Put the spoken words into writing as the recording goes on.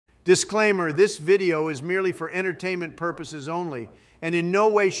Disclaimer, this video is merely for entertainment purposes only, and in no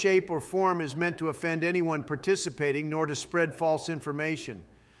way, shape, or form is meant to offend anyone participating, nor to spread false information.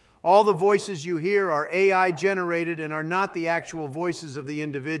 All the voices you hear are AI generated and are not the actual voices of the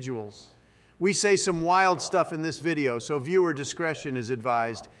individuals. We say some wild stuff in this video, so viewer discretion is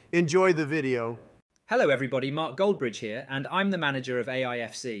advised. Enjoy the video. Hello everybody, Mark Goldbridge here, and I'm the manager of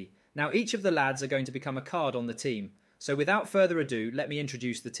AIFC. Now each of the lads are going to become a card on the team, so without further ado, let me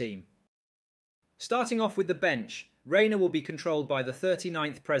introduce the team. Starting off with the bench, Reina will be controlled by the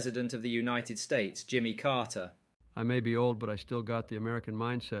 39th President of the United States, Jimmy Carter. I may be old, but I still got the American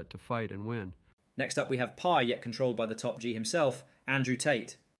mindset to fight and win. Next up we have Pi, yet controlled by the top G himself, Andrew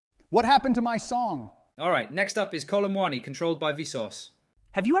Tate. What happened to my song? Alright, next up is Kolomwani, controlled by Vsauce.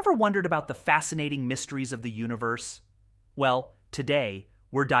 Have you ever wondered about the fascinating mysteries of the universe? Well, today,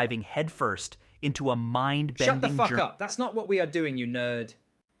 we're diving headfirst into a mind-bending Shut the fuck up, that's not what we are doing, you nerd.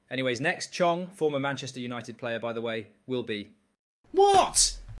 Anyways, next, Chong, former Manchester United player by the way, will be...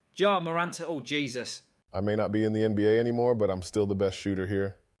 What? Ja Morant, oh Jesus. I may not be in the NBA anymore, but I'm still the best shooter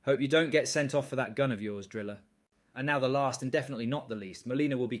here. Hope you don't get sent off for that gun of yours, Driller. And now the last and definitely not the least,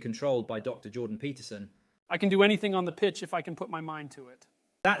 Molina will be controlled by Dr. Jordan Peterson. I can do anything on the pitch if I can put my mind to it.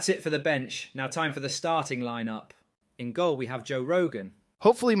 That's it for the bench. Now time for the starting lineup. In goal we have Joe Rogan.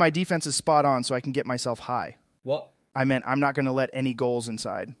 Hopefully my defense is spot on so I can get myself high. What? I meant I'm not going to let any goals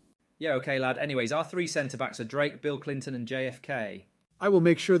inside. Yeah, okay, lad. Anyways, our three centre-backs are Drake, Bill Clinton and JFK. I will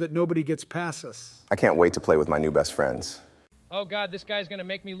make sure that nobody gets past us. I can't wait to play with my new best friends. Oh God, this guy's going to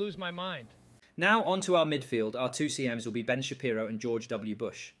make me lose my mind. Now on to our midfield. Our two CMs will be Ben Shapiro and George W.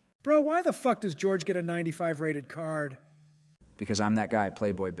 Bush. Bro, why the fuck does George get a 95 rated card? Because I'm that guy,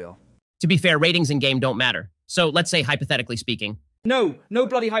 Playboy Bill. To be fair, ratings in game don't matter. So let's say hypothetically speaking. No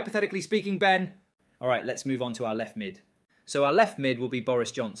bloody hypothetically speaking, Ben. All right, let's move on to our left mid. So our left mid will be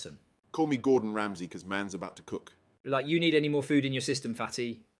Boris Johnson. Call me Gordon Ramsay, because man's about to cook. Like you need any more food in your system,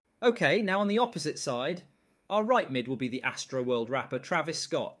 fatty. Okay, now on the opposite side, our right mid will be the Astro World rapper Travis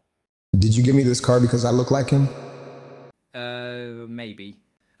Scott. Did you give me this card because I look like him? Maybe.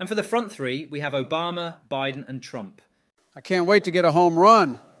 And for the front three, we have Obama, Biden, and Trump. I can't wait to get a home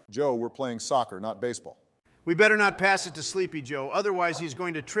run. Joe, we're playing soccer, not baseball. We better not pass it to Sleepy Joe, otherwise he's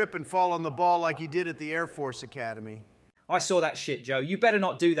going to trip and fall on the ball like he did at the Air Force Academy. I saw that shit, Joe. You better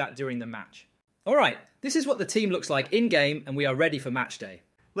not do that during the match. All right, this is what the team looks like in-game, and we are ready for match day.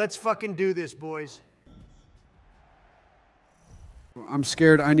 Let's fucking do this, boys. I'm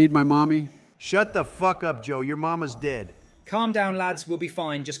scared. I need my mommy. Shut the fuck up, Joe. Your mama's dead. Calm down, lads. We'll be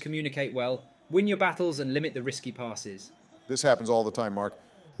fine. Just communicate well. Win your battles and limit the risky passes. This happens all the time, Mark.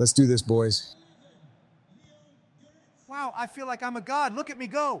 Let's do this, boys. Wow, I feel like I'm a god. Look at me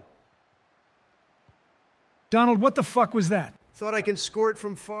go. Donald, what the fuck was that? Thought I can score it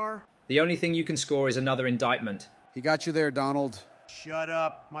from far? The only thing you can score is another indictment. He got you there, Donald. Shut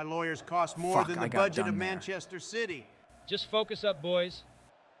up. My lawyers cost more than the budget of Manchester City. Just focus up, boys.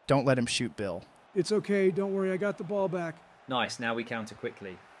 Don't let him shoot Bill. It's okay. Don't worry. I got the ball back. Nice. Now we counter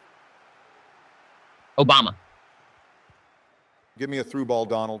quickly. Obama. Give me a through ball,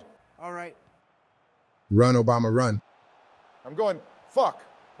 Donald. All right. Run, Obama, run. I'm going, fuck.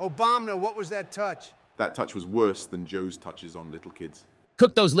 Obama, what was that touch? That touch was worse than Joe's touches on little kids.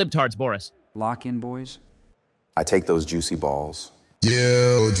 Cook those libtards, Boris. Lock in, boys. I take those juicy balls.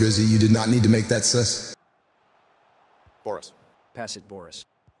 Yo, Drizzy, you did not need to make that sus. Boris. Pass it, Boris.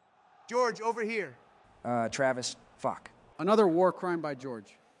 George, over here. Travis, fuck. Another war crime by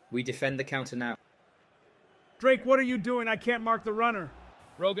George. We defend the counter now. Drake, what are you doing? I can't mark the runner.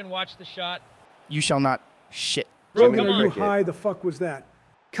 Rogan, watch the shot. You shall not shit. Rogan, are you high? The fuck was that?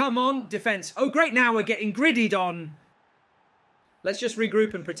 Come on, defense. Oh, great, now we're getting griddied on. Let's just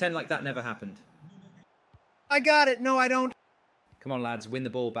regroup and pretend like that never happened. I got it. No, I don't. Come on, lads, win the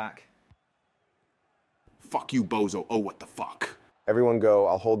ball back. Fuck you, bozo. Oh, what the fuck? Everyone go,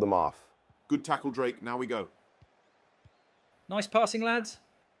 I'll hold them off. Good tackle, Drake. Now we go. Nice passing, lads.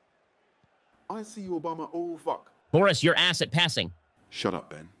 I see you, Obama. Oh, fuck. Boris, you're ass at passing. Shut up,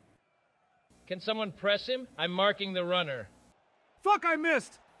 Ben. Can someone press him? I'm marking the runner. Fuck, I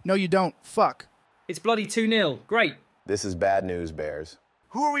missed. No, you don't. Fuck. It's bloody 2-0. Great. This is bad news, Bears.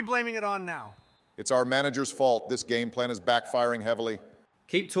 Who are we blaming it on now? It's our manager's fault. This game plan is backfiring heavily.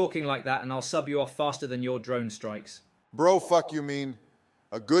 Keep talking like that and I'll sub you off faster than your drone strikes. Bro, fuck you mean.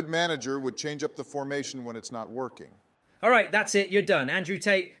 A good manager would change up the formation when it's not working. All right, that's it. You're done. Andrew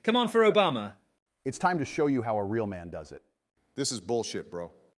Tate, come on for Obama. It's time to show you how a real man does it. This is bullshit,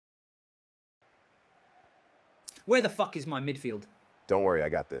 bro. Where the fuck is my midfield? Don't worry, I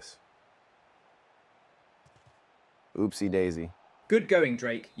got this. Oopsie daisy. Good going,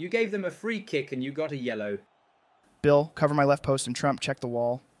 Drake. You gave them a free kick and you got a yellow. Bill, cover my left post, and Trump, check the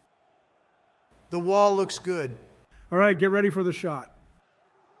wall. The wall looks good. All right, get ready for the shot.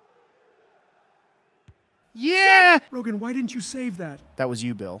 Yeah! Rogan, why didn't you save that? That was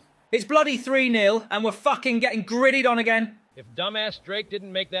you, Bill. It's bloody 3-0 and we're fucking getting grittied on again. If dumbass Drake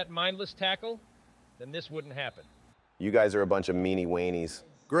didn't make that mindless tackle, then this wouldn't happen. You guys are a bunch of meanie weenies.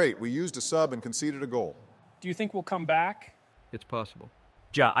 Great, we used a sub and conceded a goal. Do you think we'll come back? It's possible.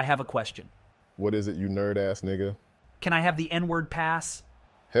 Ja, I have a question. What is it, you nerd-ass nigga? Can I have the N-word pass?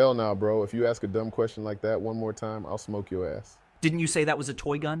 Hell nah, bro. If you ask a dumb question like that one more time, I'll smoke your ass. Didn't you say that was a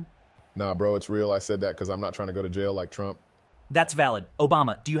toy gun? Nah, bro, it's real. I said that because I'm not trying to go to jail like Trump. That's valid.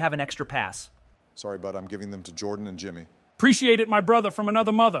 Obama, do you have an extra pass? Sorry, bud, I'm giving them to Jordan and Jimmy. Appreciate it, my brother from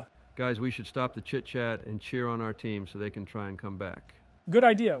another mother. Guys, we should stop the chit-chat and cheer on our team so they can try and come back. Good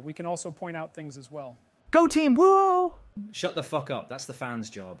idea. We can also point out things as well. Go team, woo! Shut the fuck up. That's the fans'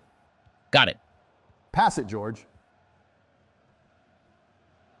 job. Got it. Pass it, George.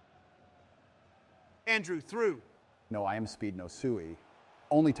 Andrew, through. No, I am Speed No Suey.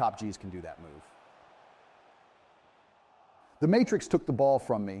 Only top Gs can do that move. The Matrix took the ball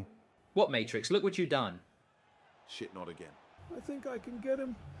from me. What Matrix? Look what you done. Shit, not again. I think I can get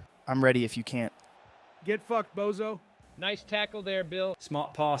him. I'm ready if you can't. Get fucked, bozo. Nice tackle there, Bill.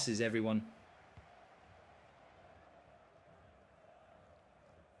 Smart passes, everyone.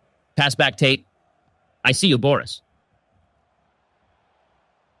 Pass back, Tate. I see you, Boris.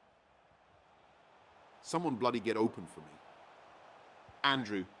 Someone bloody get open for me.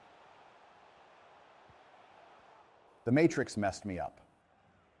 Andrew. The Matrix messed me up.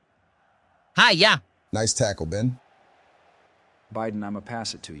 Hi, yeah. Nice tackle, Ben. Biden, I'ma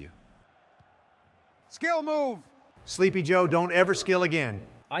pass it to you. Skill move. Sleepy Joe, don't ever skill again.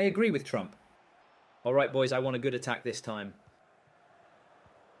 I agree with Trump. All right, boys, I want a good attack this time.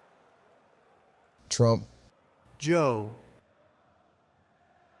 Trump. Joe.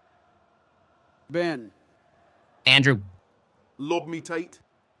 Ben. Andrew. Lob me, Tate.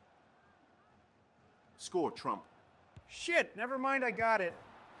 Score, Trump. Shit, never mind, I got it.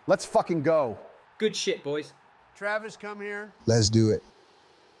 Let's fucking go. Good shit, boys. Travis, come here. Let's do it.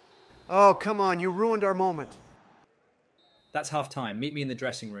 Oh, come on, you ruined our moment. That's half time. Meet me in the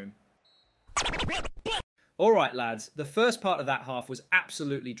dressing room. All right, lads. The first part of that half was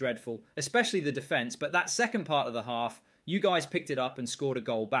absolutely dreadful, especially the defence, but that second part of the half, you guys picked it up and scored a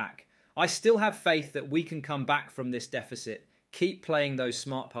goal back. I still have faith that we can come back from this deficit. Keep playing those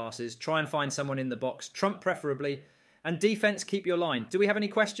smart passes. Try and find someone in the box, Trump preferably. And defence, keep your line. Do we have any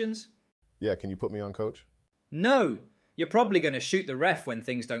questions? Yeah, can you put me on, coach? No. You're probably going to shoot the ref when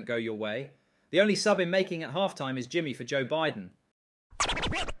things don't go your way. The only sub in making at halftime is Jimmy for Joe Biden.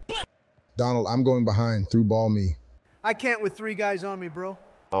 Donald, I'm going behind. Through ball me. I can't with 3 guys on me, bro.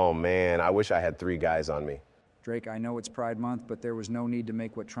 Oh man, I wish I had 3 guys on me. Drake, I know it's Pride Month, but there was no need to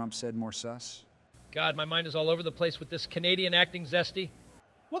make what Trump said more sus. God, my mind is all over the place with this Canadian acting zesty.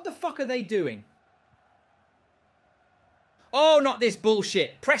 What the fuck are they doing? Oh, not this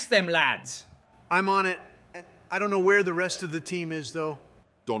bullshit. Press them, lads. I'm on it. I don't know where the rest of the team is, though.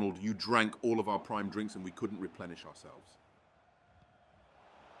 Donald, you drank all of our prime drinks and we couldn't replenish ourselves.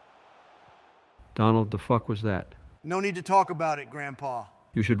 Donald, the fuck was that? No need to talk about it, Grandpa.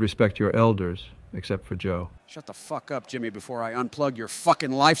 You should respect your elders, except for Joe. Shut the fuck up, Jimmy, before I unplug your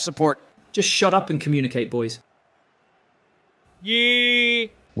fucking life support. Just shut up and communicate, boys.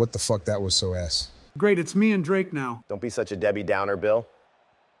 Yee! What the fuck, that was so ass. Great, it's me and Drake now. Don't be such a Debbie Downer, Bill.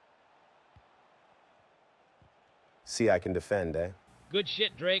 See, I can defend, eh? Good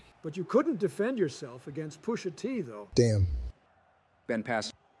shit, Drake. But you couldn't defend yourself against Pusha T, though. Damn. Ben,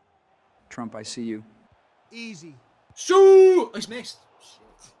 pass. Trump, I see you. Easy. Shoo! I missed.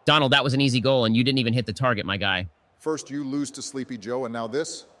 Donald, that was an easy goal, and you didn't even hit the target, my guy. First you lose to Sleepy Joe, and now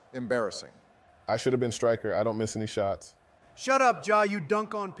this? Embarrassing. I should have been striker. I don't miss any shots. Shut up, Ja. You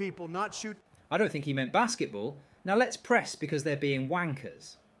dunk on people, not shoot. I don't think he meant basketball. Now let's press because they're being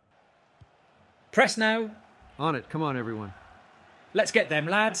wankers. Press now. On it. Come on, everyone. Let's get them,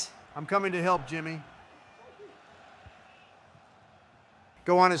 lads. I'm coming to help, Jimmy.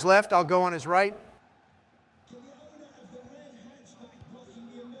 Go on his left, I'll go on his right.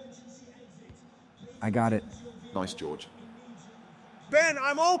 I got it. Nice, George. Ben,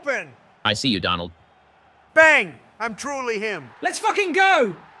 I'm open. I see you, Donald. Bang! I'm truly him. Let's fucking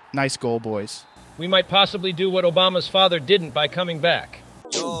go! Nice goal, boys. We might possibly do what Obama's father didn't by coming back.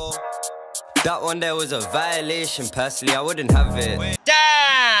 Yo, that one there was a violation. Personally, I wouldn't have it.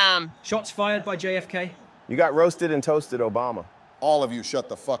 Damn! Shots fired by JFK. You got roasted and toasted, Obama. All of you shut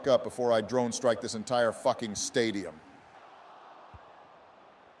the fuck up before I drone strike this entire fucking stadium.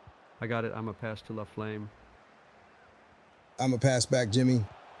 I got it. I'm a pass to La Flame. I'm a pass back, Jimmy.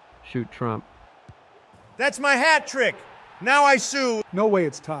 Shoot Trump. That's my hat trick. Now I sue. No way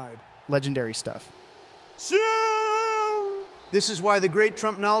it's tied. Legendary stuff. Sue! This is why the great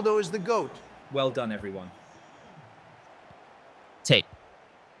Trump Naldo is the GOAT. Well done, everyone. Tate.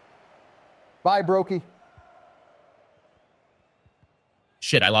 Bye, Brokey.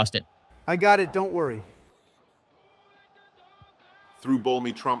 Shit, I lost it. I got it, don't worry. Through ball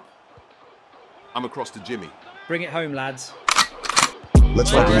me, Trump. I'm across to Jimmy. Bring it home, lads.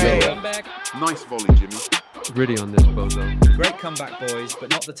 Let's fucking go. Nice volley, Jimmy. Gritty on this, Bozo. Great comeback, boys, but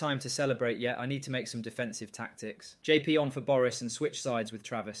not the time to celebrate yet. I need to make some defensive tactics. JP on for Boris and switch sides with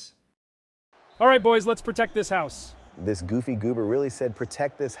Travis. All right, boys, let's protect this house. This goofy goober really said,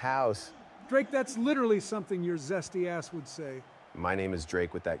 protect this house. Drake, that's literally something your zesty ass would say. My name is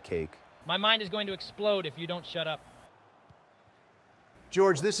Drake with that cake. My mind is going to explode if you don't shut up.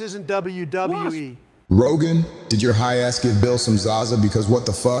 George, this isn't WWE. Rogan, did your high ass give Bill some Zaza because what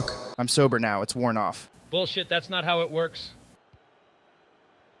the fuck? I'm sober now. It's worn off. Bullshit, that's not how it works.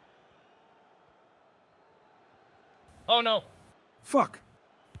 Oh no. Fuck.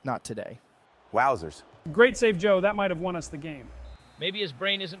 Not today. Wowzers. Great save, Joe. That might have won us the game. Maybe his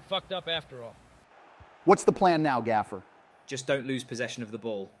brain isn't fucked up after all. What's the plan now, Gaffer? Just don't lose possession of the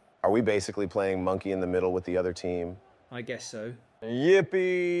ball. Are we basically playing monkey in the middle with the other team? I guess so.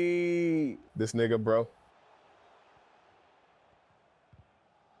 Yippee! This nigga, bro.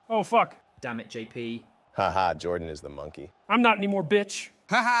 Oh, fuck. Damn it, JP. Haha, Jordan is the monkey. I'm not anymore, bitch.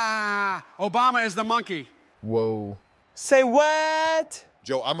 Ha ha! Obama is the monkey. Whoa. Say what?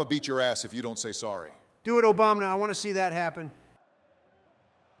 Joe, I'm gonna beat your ass if you don't say sorry. Do it, Obama. I want to see that happen.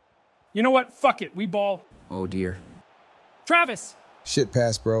 You know what? Fuck it. We ball. Oh, dear. Travis! Shit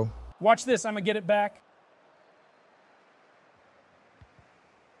pass, bro. Watch this. I'm going to get it back.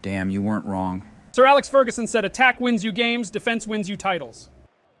 Damn, you weren't wrong. Sir Alex Ferguson said attack wins you games, defense wins you titles.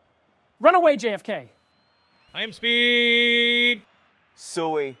 Run away, JFK. I am speed.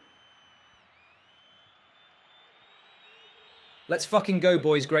 Suey. Let's fucking go,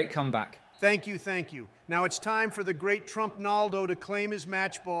 boys. Great comeback. Thank you, thank you. Now it's time for the great Trump Naldo to claim his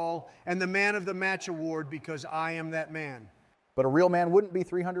match ball and the Man of the Match award because I am that man. But a real man wouldn't be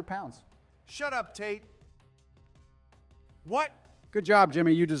 300 pounds. Shut up, Tate. What? Good job,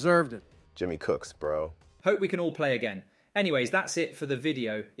 Jimmy. You deserved it. Jimmy Cooks, bro. Hope we can all play again. Anyways, that's it for the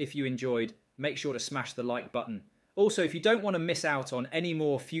video. If you enjoyed, make sure to smash the like button. Also, if you don't want to miss out on any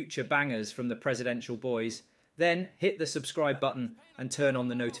more future bangers from the Presidential Boys, then hit the subscribe button and turn on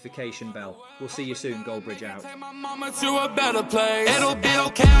the notification bell. We'll see you soon. Goldbridge out. Take my mama to a better place. It'll be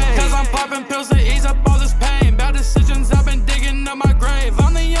okay. Cause I'm popping pills to ease up all this pain. Bad decisions, I've been digging up my grave.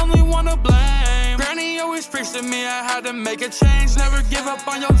 I'm the only one to blame. Granny always preached to me, I had to make a change. Never give up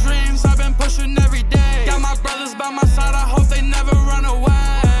on your dreams, I've been pushing every day. Got my brothers by my side, I hope they never run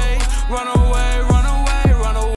away.